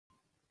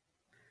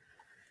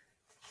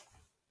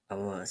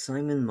Our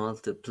assignment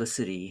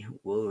multiplicity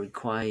will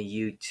require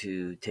you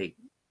to take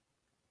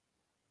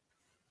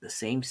the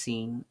same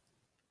scene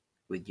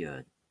with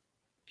your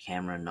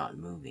camera not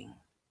moving.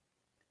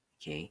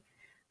 Okay,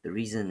 the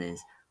reason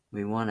is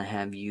we want to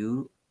have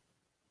you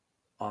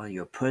or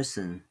your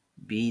person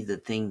be the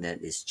thing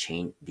that is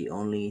the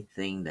only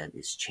thing that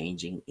is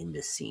changing in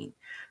the scene.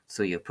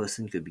 So your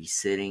person could be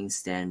sitting,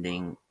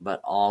 standing, but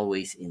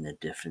always in a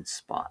different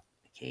spot.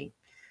 Okay,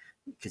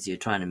 because you're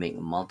trying to make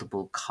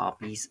multiple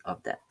copies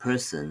of that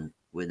person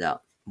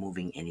without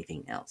moving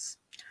anything else.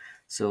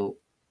 So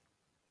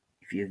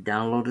if you've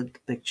downloaded the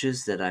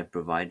pictures that I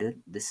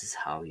provided, this is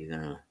how you're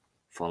going to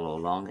follow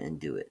along and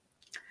do it.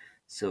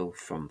 So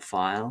from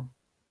File,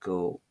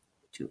 go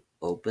to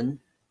Open.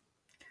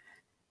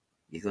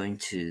 You're going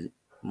to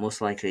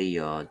most likely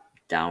your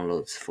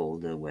Downloads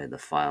folder where the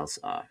files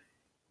are.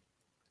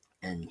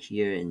 And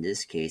here in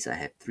this case, I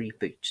have 3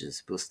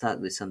 pictures. We'll start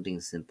with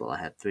something simple. I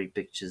have 3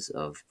 pictures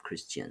of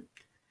Christian.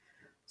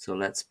 So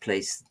let's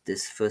place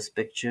this first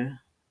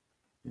picture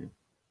and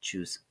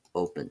choose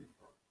Open.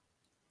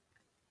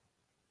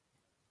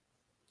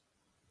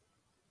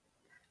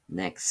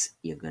 Next,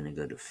 you're going to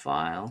go to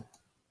File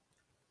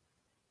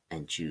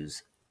and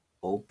choose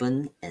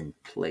Open and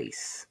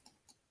Place.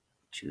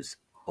 Choose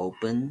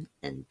Open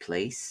and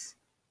Place.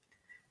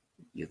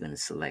 You're going to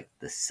select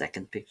the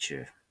second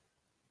picture,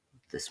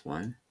 this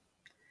one,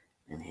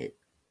 and hit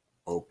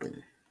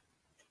Open.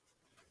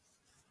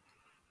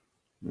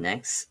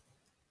 Next,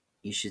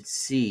 you should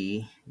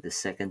see the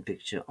second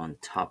picture on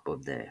top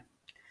of there.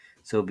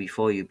 So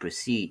before you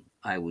proceed,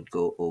 I would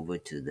go over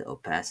to the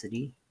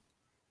opacity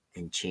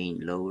and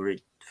lower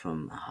it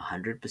from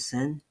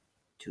 100%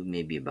 to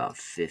maybe about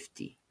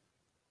 50.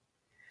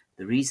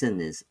 The reason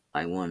is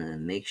I want to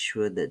make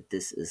sure that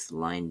this is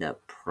lined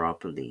up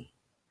properly.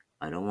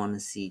 I don't want to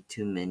see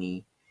too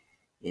many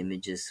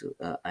images.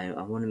 I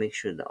want to make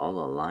sure that all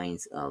the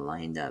lines are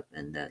lined up,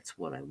 and that's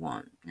what I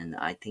want. And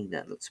I think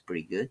that looks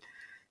pretty good.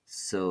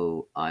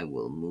 So I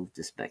will move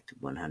this back to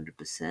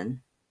 100%.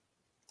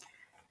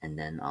 And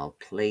then I'll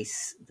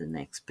place the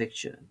next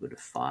picture. Go to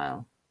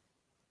File,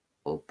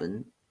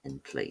 Open,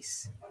 and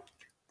Place.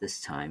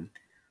 This time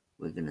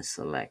we're going to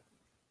select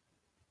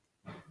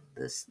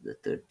the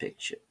third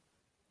picture.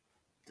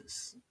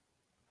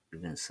 We're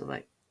going to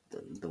select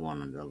the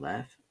one on the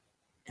left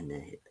and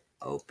then hit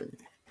Open.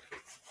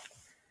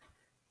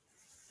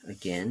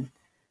 Again,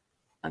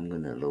 I'm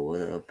going to lower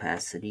the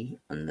opacity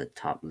on the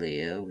top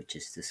layer, which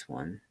is this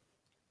one,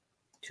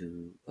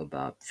 to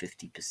about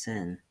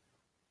 50%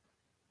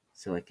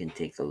 so I can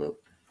take a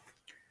look.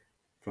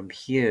 From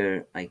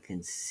here, I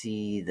can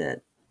see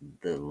that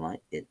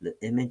the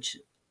image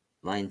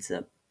lines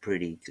up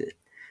pretty good.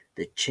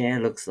 The chair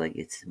looks like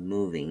it's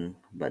moving,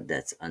 but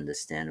that's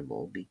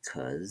understandable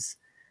because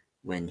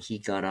when he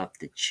got off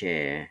the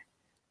chair,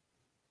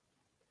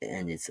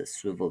 and it's a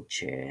swivel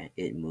chair,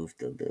 it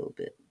moved a little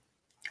bit.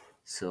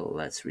 So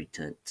let's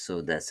return,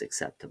 so that's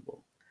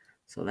acceptable.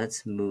 So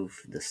let's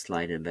move the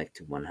slider back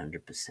to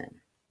 100%.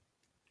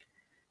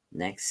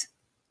 Next,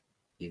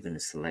 you're going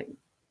to select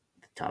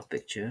the top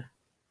picture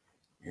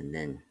and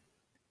then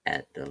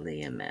add the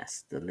layer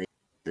mask.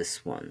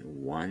 This one,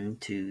 1,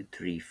 2,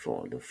 3,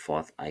 4, the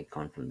fourth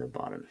icon from the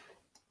bottom.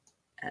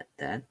 Add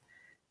that,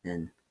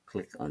 then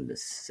click on the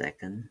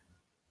second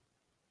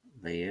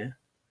layer,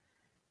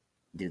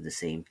 do the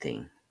same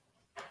thing,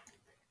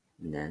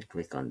 and then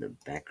click on the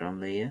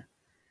background layer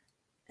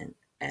and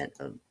add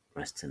a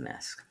raster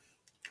mask.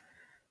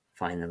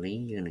 Finally,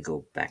 you're going to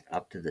go back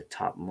up to the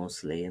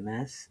topmost layer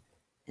mask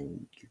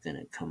and you're going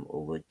to come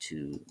over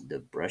to the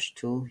brush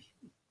tool.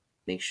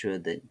 Make sure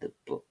that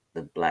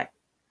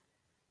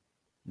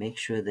make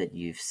sure that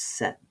you've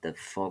set the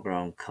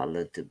foreground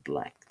color to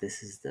black.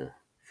 This is the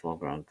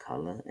foreground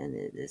color and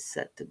it is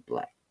set to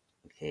black.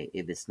 Okay,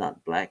 if it's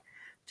not black,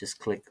 just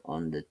click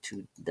on the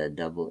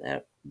double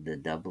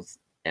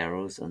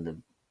arrows on the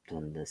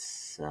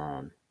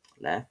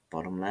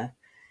bottom left,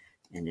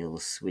 and it will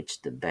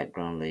switch the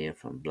background layer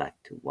from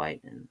black to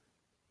white and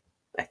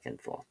back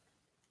and forth.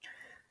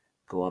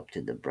 Go up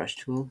to the brush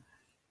tool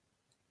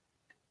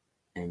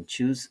and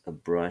choose a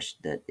brush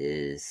that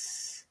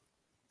is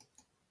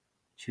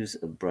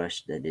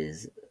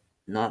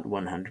not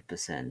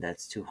 100%.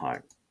 That's too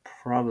hard.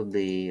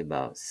 Probably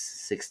about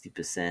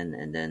 60%,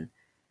 and then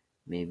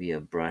maybe a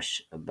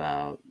brush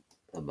about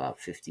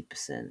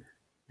 50%,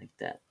 like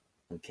that.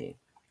 Okay,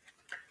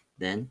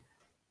 then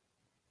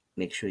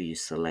make sure you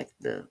select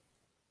that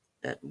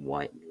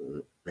white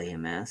layer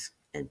mask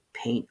and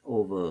paint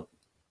over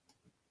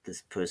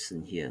this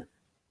person here.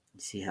 You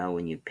see how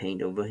when you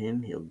paint over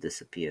him, he'll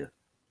disappear.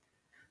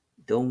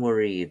 Don't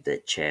worry if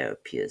that chair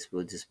appears.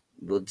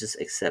 We'll just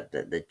accept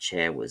that the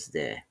chair was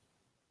there.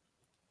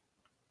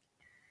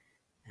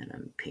 And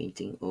I'm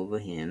painting over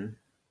him.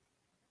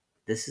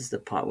 This is the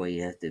part where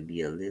you have to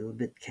be a little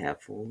bit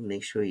careful.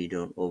 Make sure you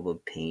don't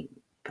overpaint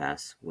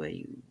past where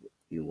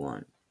you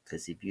want,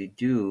 because if you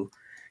do,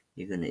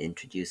 you're going to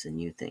introduce a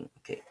new thing.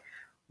 Okay,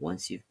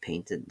 once you've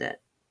painted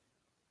that,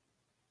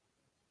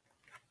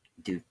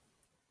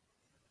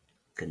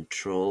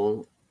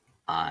 Control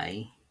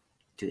I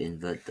to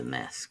invert the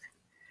mask.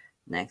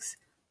 Next,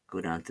 go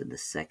down to the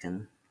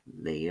second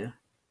layer,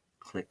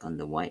 click on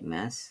the white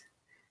mask,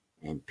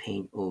 and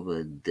paint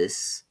over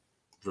this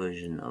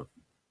version of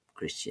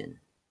Christian.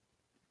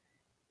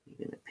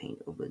 You're going to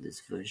paint over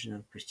this version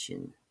of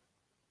Christian.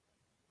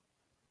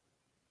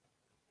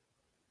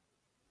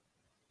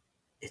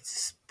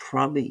 It's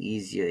probably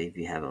easier if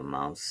you have a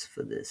mouse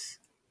for this.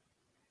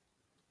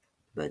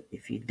 But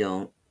if you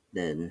don't,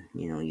 then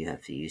you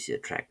have to use your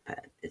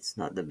trackpad. It's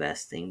not the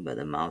best thing, but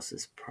a mouse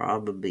is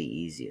probably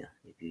easier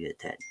if you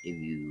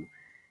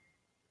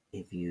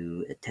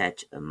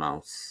attach a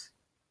mouse.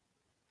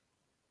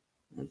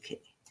 Okay,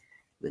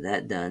 with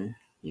that done,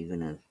 you're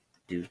gonna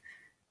do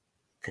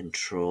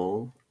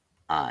Control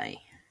I,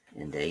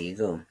 and there you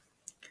go.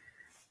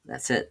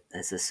 That's it.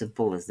 That's as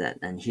simple as that.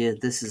 And here,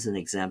 this is an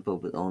example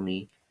with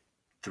only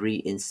 3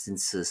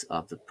 instances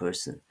of the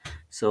person.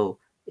 So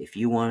if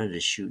you wanted to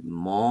shoot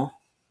more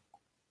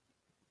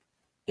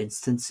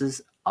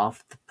instances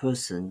of the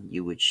person,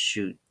 you would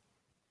shoot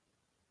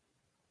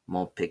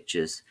more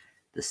pictures,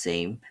 the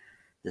same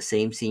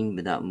scene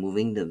without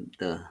moving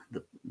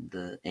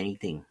the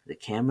anything. The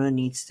camera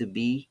needs to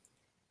be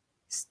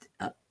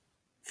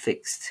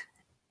fixed,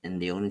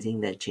 and the only thing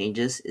that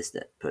changes is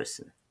that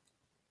person.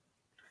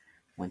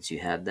 Once you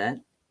have that,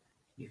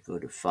 you go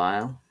to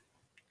File,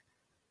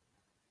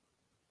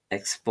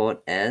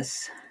 Export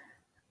as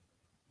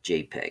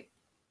JPEG.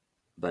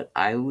 But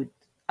I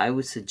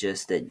would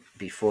suggest that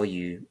before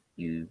you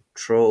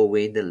throw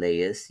away the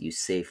layers, you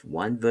save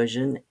one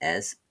version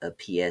as a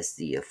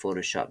PSD, a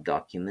Photoshop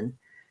document.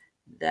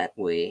 That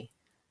way,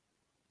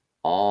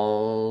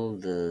 all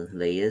the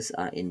layers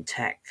are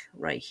intact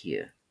right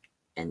here.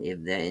 And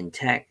if they're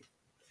intact,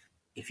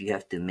 if you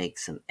have to make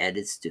some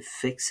edits to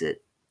fix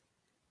it,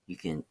 you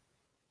can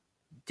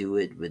do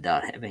it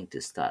without having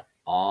to start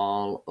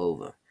all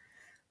over.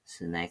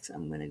 So next,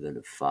 I'm going to go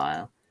to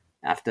File.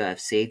 After I've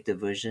saved the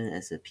version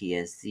as a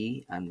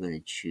PSD, I'm going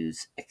to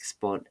choose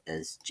Export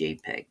as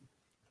JPEG.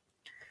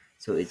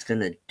 So it's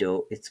going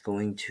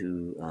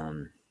to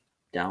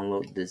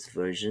download this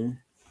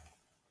version,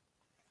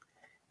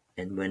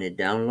 and when it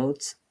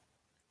downloads,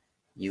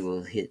 you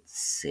will hit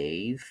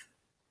Save,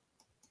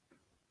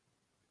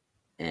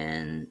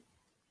 and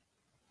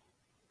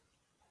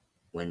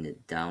when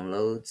it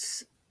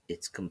downloads,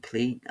 it's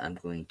complete. I'm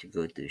going to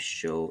go to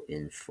Show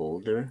in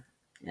Folder,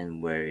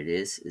 and where it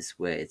is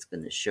where it's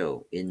going to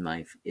show in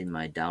my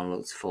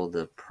downloads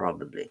folder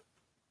probably.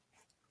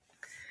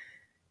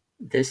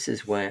 This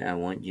is where I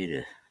want you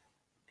to,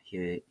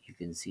 here you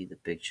can see the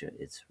picture.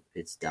 It's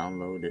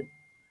downloaded.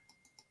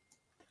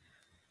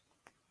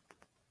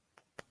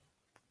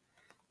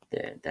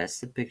 There, that's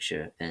the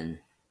picture. And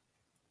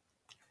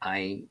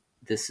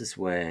this is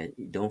where,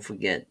 don't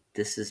forget,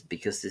 this is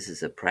because this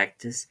is a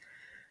practice.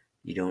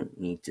 You don't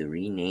need to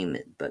rename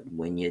it, but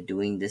when you're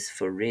doing this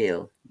for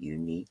real, you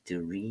need to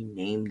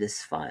rename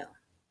this file.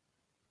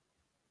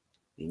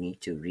 You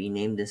need to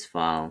rename this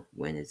file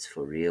when it's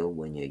for real,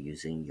 when you're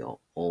using your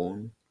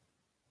own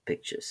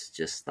pictures,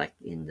 just like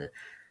in the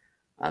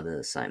other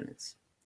assignments.